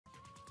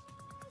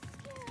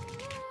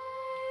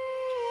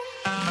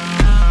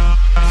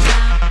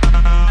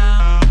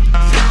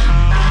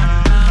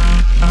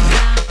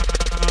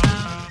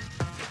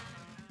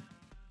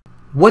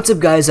What's up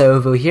guys,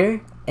 Ziovo here,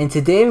 and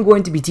today I'm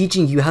going to be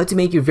teaching you how to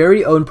make your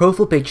very own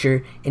profile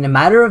picture in a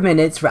matter of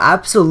minutes for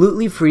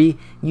absolutely free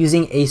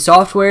using a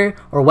software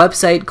or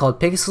website called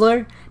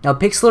Pixlr. Now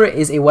Pixlr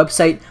is a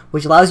website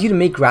which allows you to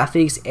make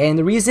graphics, and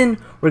the reason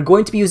we're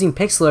going to be using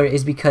Pixlr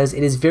is because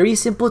it is very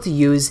simple to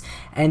use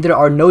and there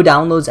are no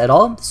downloads at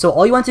all. So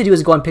all you want to do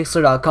is go on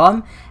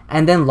pixlr.com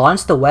and then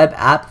launch the web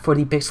app for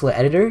the Pixlr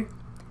editor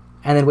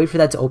and then wait for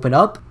that to open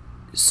up.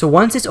 So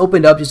once it's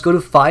opened up, just go to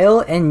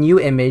File and New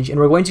Image, and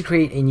we're going to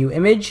create a new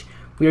image.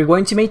 We are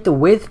going to make the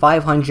width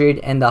 500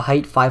 and the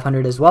height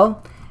 500 as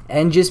well,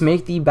 and just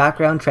make the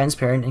background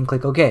transparent and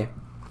click OK.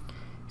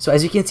 So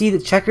as you can see, the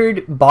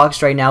checkered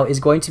box right now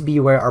is going to be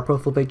where our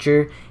profile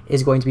picture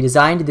is going to be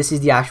designed. This is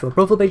the actual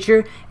profile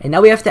picture, and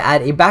now we have to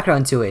add a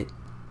background to it.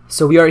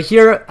 So we are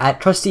here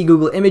at trusty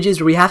Google Images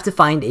where we have to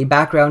find a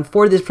background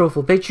for this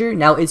profile picture.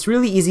 Now it's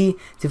really easy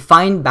to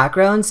find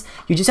backgrounds.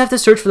 You just have to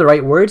search for the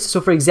right words. So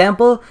for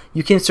example,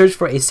 you can search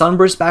for a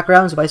sunburst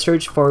background. So if I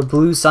search for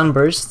blue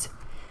sunburst,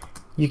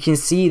 you can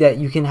see that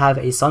you can have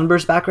a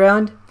sunburst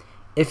background.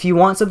 If you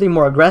want something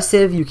more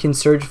aggressive, you can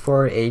search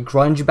for a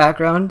grunge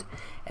background,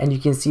 and you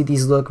can see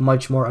these look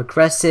much more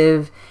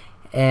aggressive.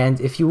 And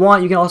if you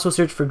want, you can also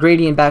search for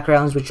gradient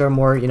backgrounds, which are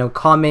more,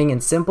 calming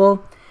and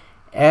simple.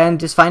 And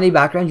just find a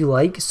background you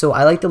like. So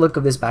I like the look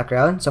of this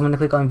background, so I'm going to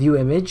click on View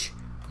Image,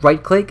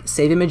 right click,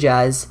 Save Image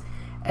As,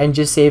 and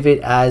just save it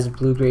as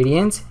blue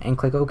gradient and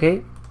click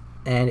OK,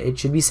 and it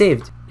should be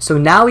saved. So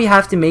now we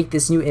have to make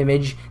this new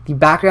image the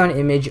background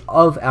image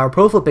of our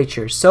profile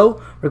picture.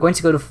 So we're going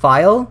to go to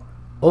File,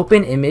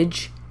 Open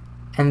Image,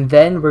 and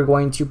then we're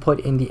going to put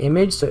in the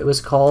image. So it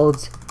was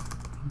called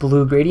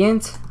blue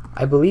gradient,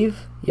 I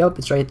believe. Yep,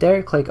 it's right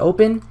there. Click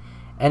Open,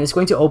 and it's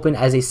going to open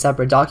as a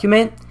separate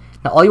document.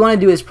 Now all you want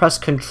to do is press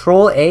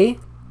Control-A,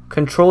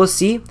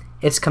 Control-C,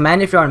 it's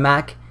Command if you're on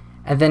Mac,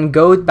 and then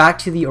go back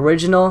to the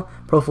original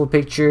profile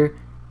picture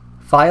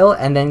file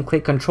and then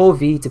click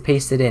Control-V to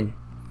paste it in.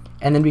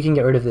 And then we can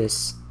get rid of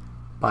this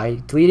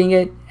by deleting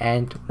it,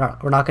 and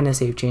we're not going to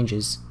save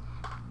changes.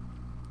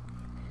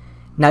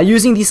 Now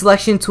using the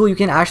selection tool, you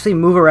can actually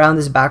move around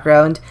this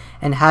background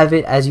and have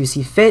it as you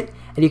see fit,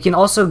 and you can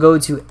also go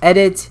to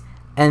Edit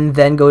and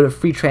then go to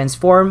Free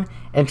Transform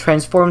and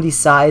transform the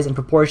size and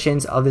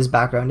proportions of this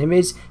background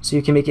image so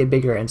you can make it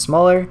bigger and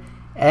smaller.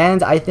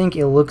 And I think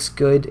it looks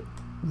good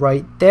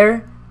right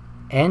there.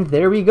 And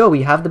there we go,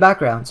 we have the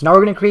background. So now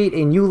we're going to create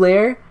a new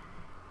layer,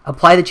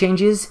 apply the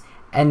changes,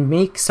 and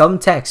make some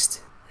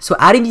text. So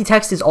adding the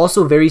text is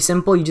also very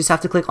simple. You just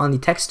have to click on the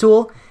text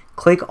tool,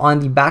 click on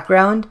the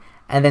background,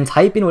 and then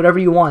type in whatever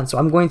you want. So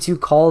I'm going to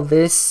call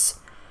this,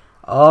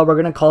 we're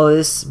going to call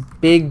this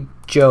Big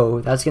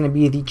Joe. That's going to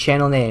be the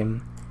channel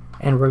name.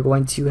 And we're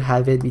going to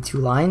have it be 2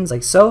 lines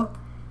like so.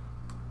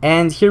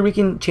 And here we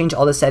can change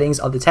all the settings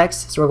of the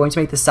text. So we're going to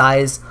make the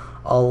size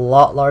a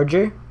lot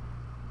larger.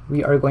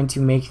 We are going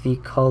to make the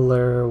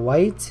color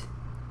white.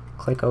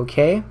 Click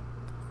OK.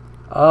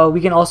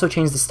 We can also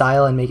change the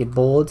style and make it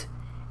bold,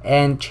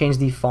 and change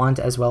the font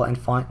as well, and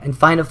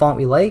find a font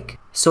we like.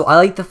 So I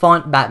like the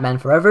font Batman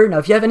Forever. Now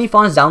if you have any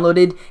fonts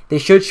downloaded, they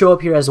should show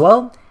up here as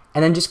well.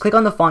 And then just click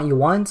on the font you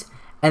want.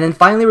 And then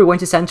finally we're going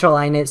to center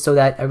align it so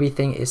that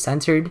everything is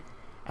centered,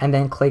 and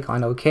then click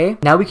on OK.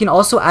 Now we can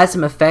also add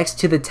some effects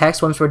to the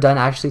text once we're done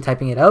actually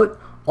typing it out.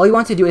 All you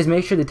want to do is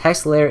make sure the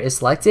text layer is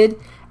selected,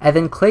 and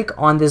then click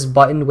on this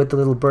button with the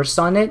little burst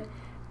on it.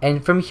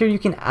 And from here you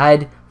can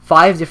add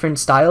 5 different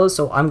styles,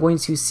 so I'm going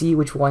to see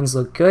which ones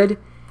look good.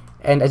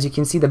 And as you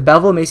can see, the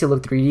bevel makes it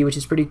look 3D, which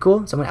is pretty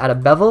cool. So I'm going to add a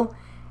bevel,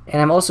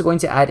 and I'm also going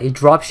to add a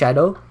drop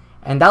shadow,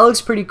 and that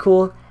looks pretty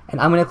cool, and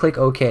I'm going to click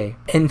OK.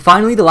 And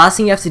finally, the last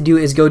thing you have to do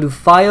is go to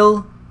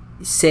File,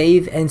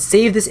 Save, and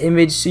save this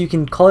image so you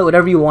can call it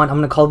whatever you want. I'm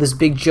going to call this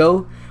Big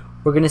Joe.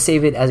 We're going to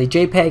save it as a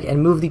JPEG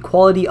and move the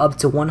quality up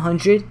to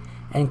 100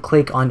 and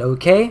click on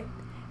OK.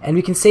 And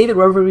we can save it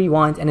wherever we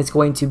want, and it's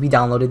going to be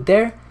downloaded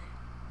there.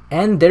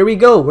 And there we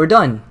go, we're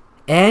done.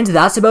 And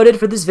that's about it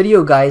for this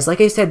video, guys.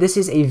 Like I said, this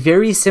is a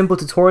very simple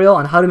tutorial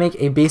on how to make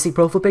a basic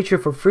profile picture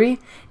for free.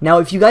 Now,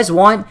 if you guys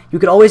want, you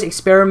could always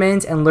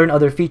experiment and learn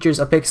other features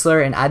of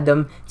Pixlr and add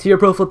them to your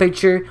profile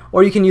picture,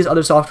 or you can use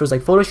other softwares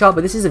like Photoshop,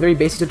 but this is a very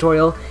basic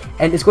tutorial,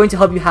 and it's going to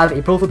help you have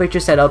a profile picture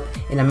set up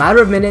in a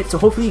matter of minutes. So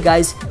hopefully you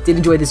guys did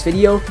enjoy this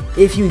video.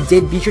 If you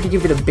did, be sure to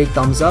give it a big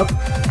thumbs up.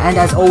 And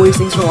as always,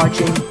 thanks for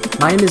watching.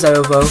 My name is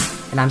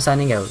Ziovo, and I'm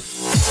signing out.